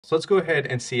So let's go ahead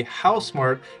and see how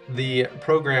smart the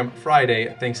program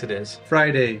Friday thinks it is.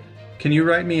 Friday, can you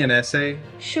write me an essay?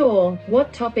 Sure,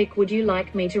 what topic would you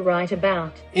like me to write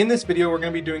about? In this video, we're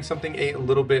going to be doing something a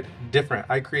little bit different.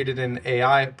 I created an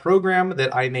AI program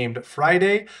that I named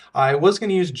Friday. I was going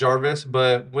to use Jarvis,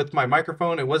 but with my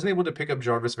microphone, it wasn't able to pick up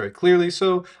Jarvis very clearly,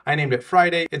 so I named it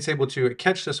Friday. It's able to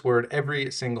catch this word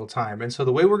every single time. And so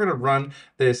the way we're going to run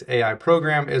this AI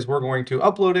program is we're going to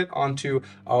upload it onto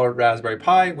our Raspberry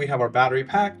Pi. We have our battery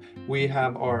pack. We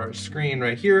have our screen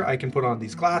right here. I can put on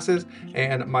these glasses,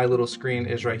 and my little screen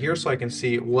is right here so I can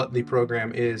see what the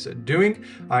program is doing.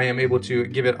 I am able to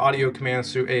give it audio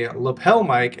commands through a lapel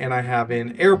mic, and I have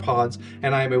in AirPods,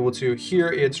 and I am able to hear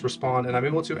its respond, and I'm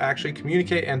able to actually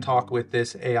communicate and talk with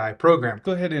this AI program.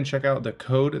 Go ahead and check out the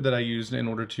code that I used in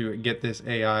order to get this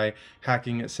AI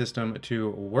hacking system to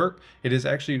work. It is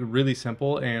actually really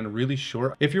simple and really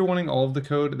short. If you're wanting all of the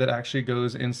code that actually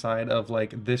goes inside of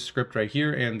like this script right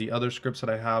here and the other scripts that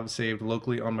I have saved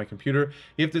locally on my computer,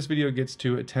 if this video gets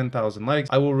to 10,000 likes,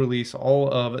 I will release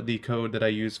all of the code that I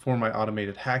use for my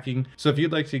automated hacking. So if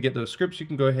you'd like to get those scripts, you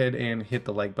can go ahead and hit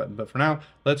the like button. But for now,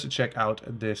 let's check out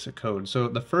this code. So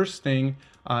the first thing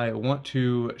I want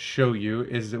to show you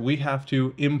is that we have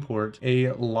to import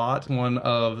a lot. One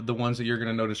of the ones that you're going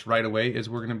to notice right away is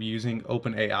we're going to be using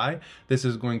OpenAI. This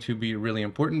is going to be really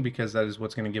important because that is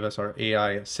what's going to give us our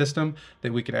AI system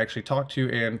that we can actually talk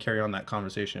to and carry on that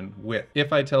conversation with.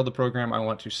 If I tell the program I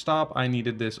want to stop, I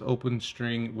needed this open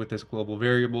string with this global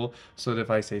variable so that if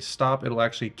I say stop, it'll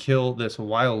actually kill this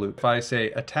while loop. If I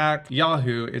say attack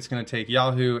Yahoo, it's going to take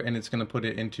Yahoo and it's going to put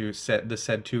it into the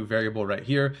sed2 variable right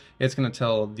here. It's going to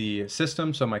tell the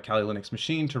system, so my Kali Linux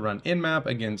machine, to run nmap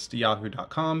against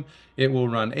yahoo.com. It will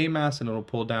run AMAS and it'll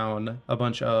pull down a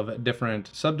bunch of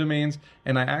different subdomains.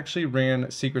 And I actually ran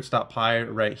secrets.py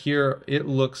right here. It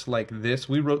looks like this.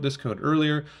 We wrote this code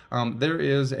earlier. There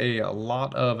is a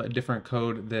lot of different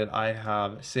code that I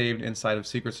have saved inside of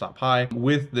secrets.py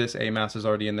with this AMAS is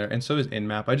already in there, and so is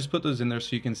nmap. I just put those in there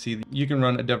so you can see you can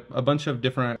run a bunch of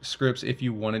different scripts if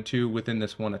you wanted to within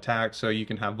this one attack. So you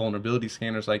can have vulnerability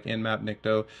scanners like nmap,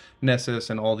 Nicto, Nessus,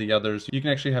 and all the others. You can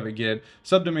actually have it get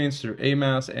subdomains through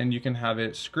AMAS, and you can have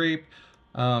it scrape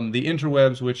the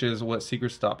interwebs, which is what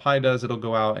secrets.py does. It'll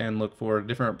go out and look for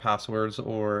different passwords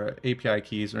or API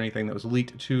keys or anything that was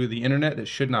leaked to the internet that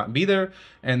should not be there,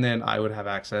 and then I would have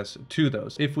access to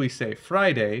those. If we say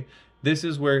Friday, this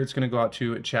is where it's going to go out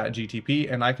to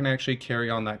ChatGTP, and I can actually carry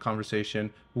on that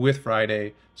conversation with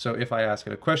Friday. So if I ask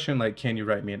it a question like, can you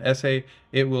write me an essay?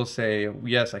 It will say,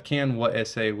 yes, I can. What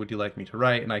essay would you like me to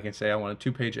write? And I can say, I want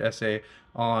a 2-page essay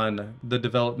on the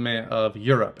development of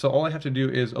Europe. So all I have to do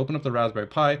is open up the Raspberry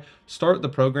Pi, start the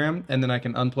program, and then I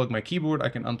can unplug my keyboard, I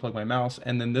can unplug my mouse,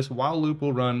 and then this while loop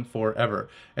will run forever.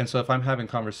 And so if I'm having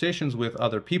conversations with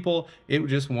other people, it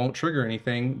just won't trigger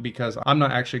anything because I'm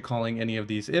not actually calling any of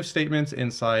these if statements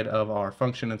inside of our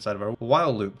function, inside of our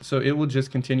while loop. So it will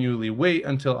just continually wait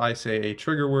until I say a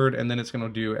trigger word, and then it's going to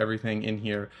do everything in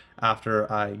here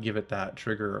after I give it that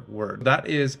trigger word. That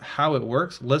is how it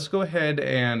works. Let's go ahead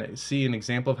and see an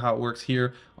example of how it works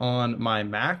here on my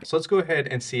Mac. So let's go ahead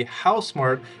and see how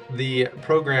smart the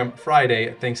program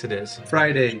Friday thinks it is.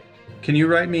 Friday, can you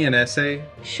write me an essay?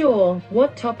 Sure,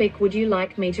 what topic would you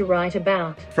like me to write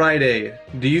about? Friday,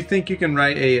 do you think you can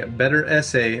write a better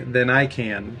essay than I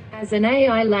can? As an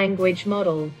AI language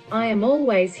model, I am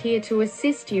always here to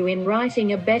assist you in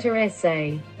writing a better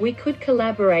essay. We could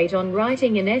collaborate on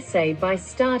writing an essay by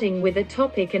starting with a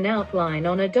topic and outline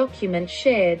on a document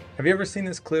shared. Have you ever seen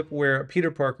this clip where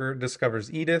Peter Parker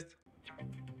discovers Edith?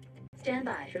 Stand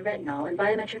by for retinol and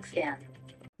biometric scan.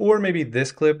 Or maybe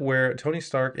this clip where Tony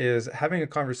Stark is having a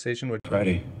conversation with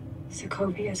Friday.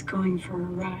 Sokovia's going for a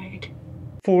ride.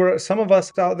 For some of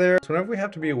us out there, whenever we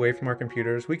have to be away from our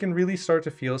computers, we can really start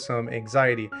to feel some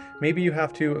anxiety. Maybe you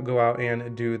have to go out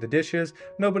and do the dishes.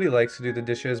 Nobody likes to do the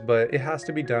dishes, but it has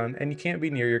to be done and you can't be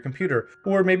near your computer.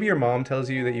 Or maybe your mom tells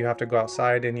you that you have to go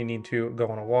outside and you need to go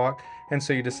on a walk, and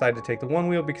so you decide to take the one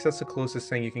wheel because that's the closest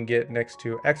thing you can get next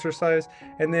to exercise.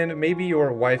 And then maybe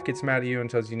your wife gets mad at you and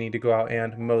tells you need to go out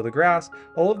and mow the grass.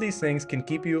 All of these things can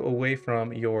keep you away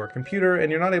from your computer,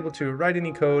 and you're not able to write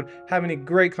any code, have any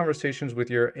great conversations with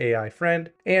your AI friend,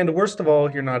 and worst of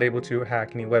all, you're not able to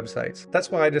hack any websites.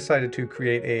 That's why I decided to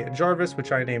create a Jarvis,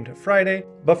 which I named Friday.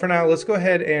 But for now, let's go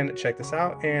ahead and check this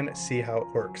out and see how it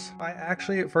works. I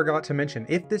actually forgot to mention,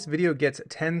 if this video gets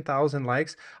 10,000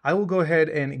 likes, I will go ahead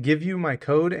and give you my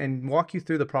code and walk you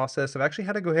through the process of actually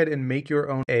how to go ahead and make your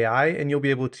own AI, and you'll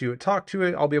be able to talk to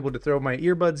it. I'll be able to throw my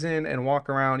earbuds in and walk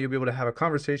around. You'll be able to have a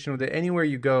conversation with it anywhere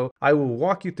you go. I will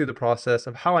walk you through the process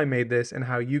of how I made this and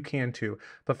how you can too.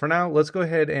 But for now, let's go go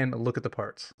ahead and look at the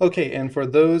parts. Okay, and for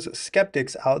those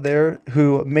skeptics out there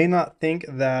who may not think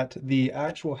that the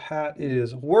actual hat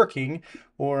is working,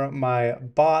 or my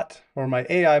bot or my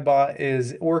AI bot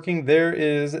is working, there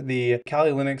is the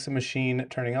Kali Linux machine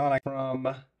turning on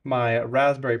from my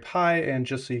Raspberry Pi. And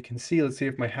just so you can see, let's see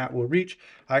if my hat will reach.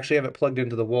 I actually have it plugged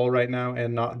into the wall right now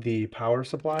and not the power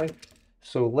supply.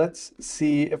 So let's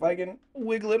see if I can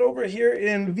wiggle it over here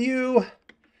in view.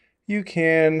 You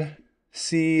can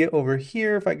see over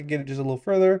here, if I could get it just a little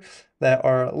further, that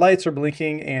our lights are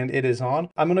blinking and it is on.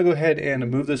 I'm gonna go ahead and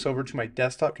move this over to my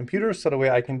desktop computer so that way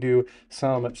I can do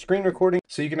some screen recording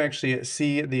so you can actually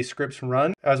see the scripts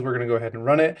run as we're gonna go ahead and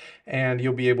run it, and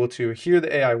you'll be able to hear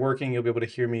the AI working. You'll be able to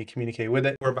hear me communicate with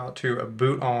it. We're about to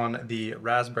boot on the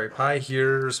Raspberry Pi.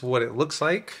 Here's what it looks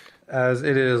like as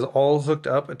it is all hooked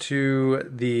up to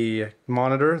the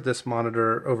monitor. This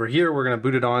monitor over here, we're gonna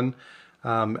boot it on.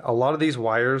 A lot of these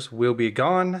wires will be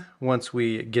gone once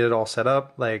we get it all set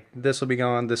up. Like this will be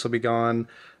gone, this will be gone,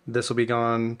 this will be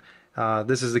gone.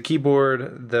 This is the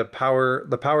keyboard, the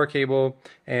power cable,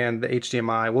 and the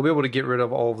HDMI. We'll be able to get rid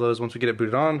of all of those once we get it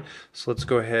booted on. So let's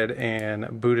go ahead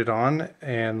and boot it on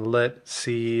and let's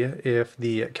see if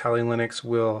the Kali Linux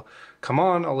will come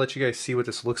on. I'll let you guys see what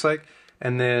this looks like,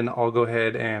 and then I'll go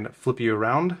ahead and flip you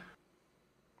around.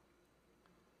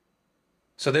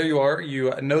 So there you are,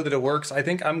 you know that it works. I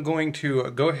think I'm going to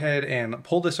go ahead and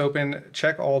pull this open,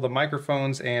 check all the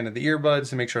microphones and the earbuds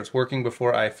to make sure it's working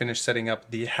before I finish setting up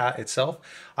the hat itself.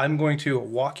 I'm going to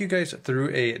walk you guys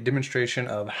through a demonstration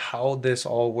of how this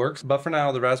all works. But for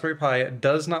now, the Raspberry Pi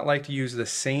does not like to use the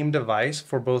same device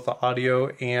for both the audio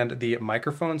and the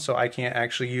microphone, so I can't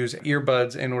actually use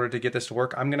earbuds in order to get this to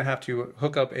work. I'm gonna have to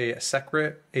hook up a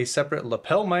separate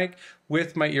lapel mic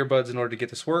with my earbuds in order to get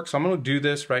this to work. So I'm gonna do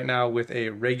this right now with a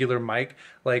regular mic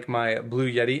like my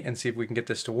Blue Yeti and see if we can get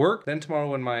this to work. Then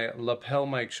tomorrow when my lapel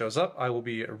mic shows up, I will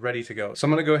be ready to go. So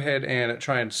I'm gonna go ahead and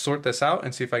try and sort this out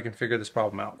and see if I can figure this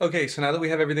problem out. Okay, so now that we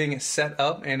have everything set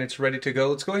up and it's ready to go,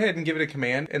 let's go ahead and give it a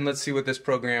command and let's see what this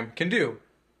program can do.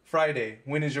 Friday,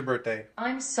 when is your birthday?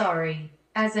 I'm sorry.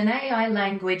 As an AI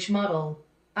language model,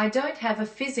 I don't have a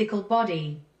physical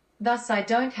body. Thus I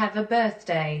don't have a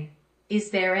birthday. Is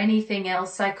there anything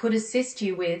else I could assist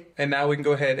you with? And now we can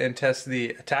go ahead and test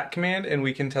the attack command, and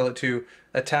we can tell it to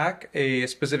attack a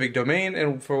specific domain.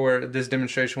 And for this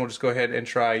demonstration, we'll just go ahead and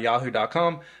try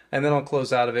yahoo.com, and then I'll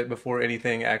close out of it before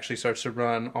anything actually starts to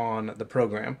run on the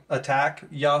program. Attack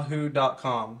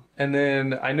yahoo.com. And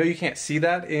then I know you can't see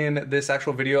that in this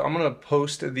actual video. I'm gonna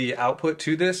post the output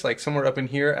to this like somewhere up in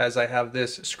here as I have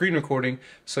this screen recording,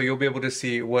 so you'll be able to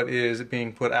see what is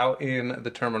being put out in the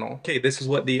terminal. Okay, this is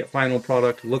what the final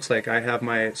product looks like. I have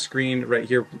my screen right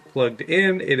here plugged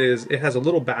in. It has a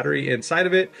little battery inside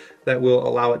of it that will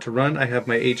allow it to run. I have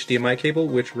my HDMI cable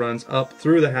which runs up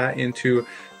through the hat into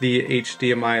the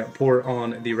HDMI port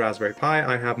on the Raspberry Pi.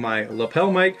 I have my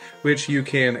lapel mic which you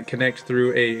can connect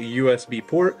through a USB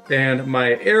port, and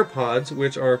my AirPods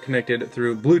which are connected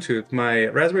through Bluetooth. My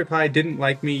Raspberry Pi didn't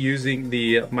like me using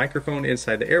the microphone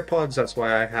inside the AirPods, that's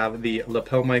why I have the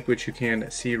lapel mic which you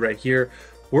can see right here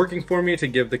working for me to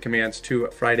give the commands to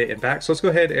Friday and back. So let's go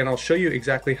ahead and I'll show you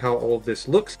exactly how all of this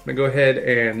looks. I'm gonna go ahead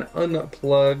and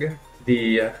unplug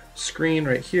the screen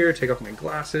right here, take off my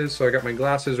glasses. So I got my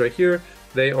glasses right here.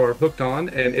 They are hooked on,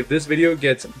 and if this video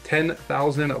gets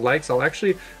 10,000 likes, I'll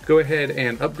actually go ahead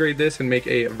and upgrade this and make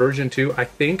a version 2. I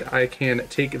think I can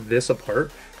take this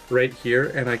apart right here,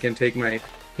 and I can take my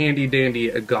handy dandy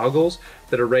goggles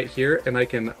that are right here, and I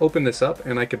can open this up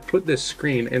and I could put this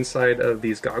screen inside of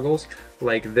these goggles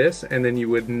like this, and then you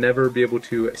would never be able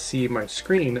to see my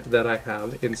screen that I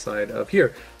have inside of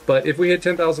here. But if we hit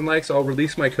 10,000 likes, I'll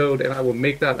release my code and I will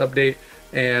make that update,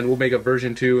 and we'll make a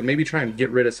version 2 and maybe try and get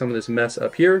rid of some of this mess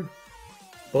up here.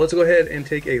 But let's go ahead and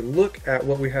take a look at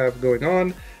what we have going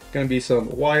on. Gonna be some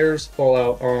wires fall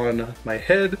out on my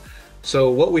head.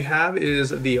 So what we have is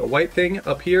the white thing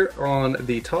up here on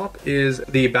the top is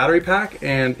the battery pack,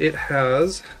 and it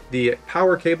has the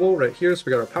power cable right here. So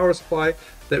we got our power supply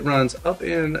that runs up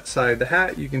inside the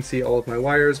hat. You can see all of my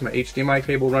wires, my HDMI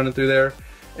cable running through there.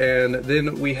 And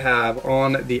then we have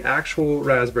on the actual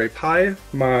Raspberry Pi,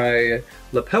 my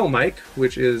lapel mic,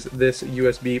 which is this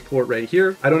USB port right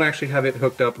here. I don't actually have it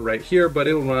hooked up right here, but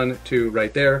it'll run to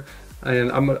right there.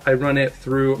 And I run it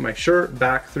through my shirt,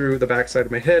 back through the back side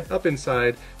of my head, up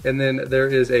inside, and then there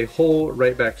is a hole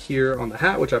right back here on the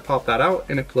hat, which I pop that out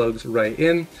and it plugs right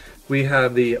in. We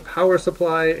have the power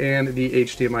supply and the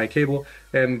HDMI cable,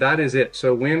 and that is it.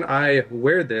 So when I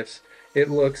wear this, it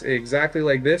looks exactly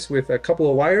like this with a couple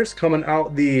of wires coming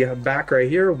out the back right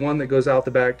here, one that goes out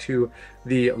the back to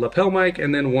the lapel mic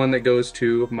and then one that goes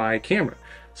to my camera.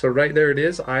 So right there it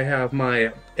is. I have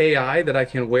my AI that I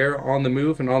can wear on the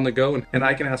move and on the go, and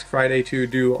I can ask Friday to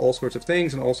do all sorts of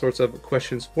things and all sorts of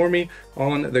questions for me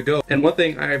on the go. And one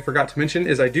thing I forgot to mention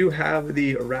is I do have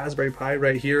the Raspberry Pi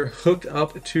right here hooked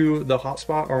up to the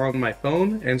hotspot on my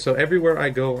phone, and so everywhere I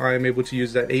go I'm able to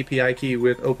use that API key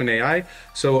with OpenAI.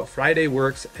 So Friday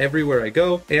works everywhere I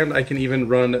go, and I can even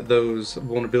run those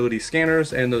vulnerability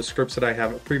scanners and those scripts that I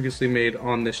have previously made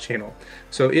on this channel.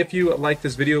 So if you like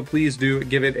this video, please do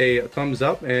give it a thumbs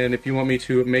up, and if you want me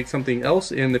to make something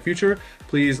else in the future,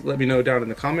 please let me know down in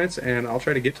the comments and I'll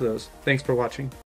try to get to those. Thanks for watching.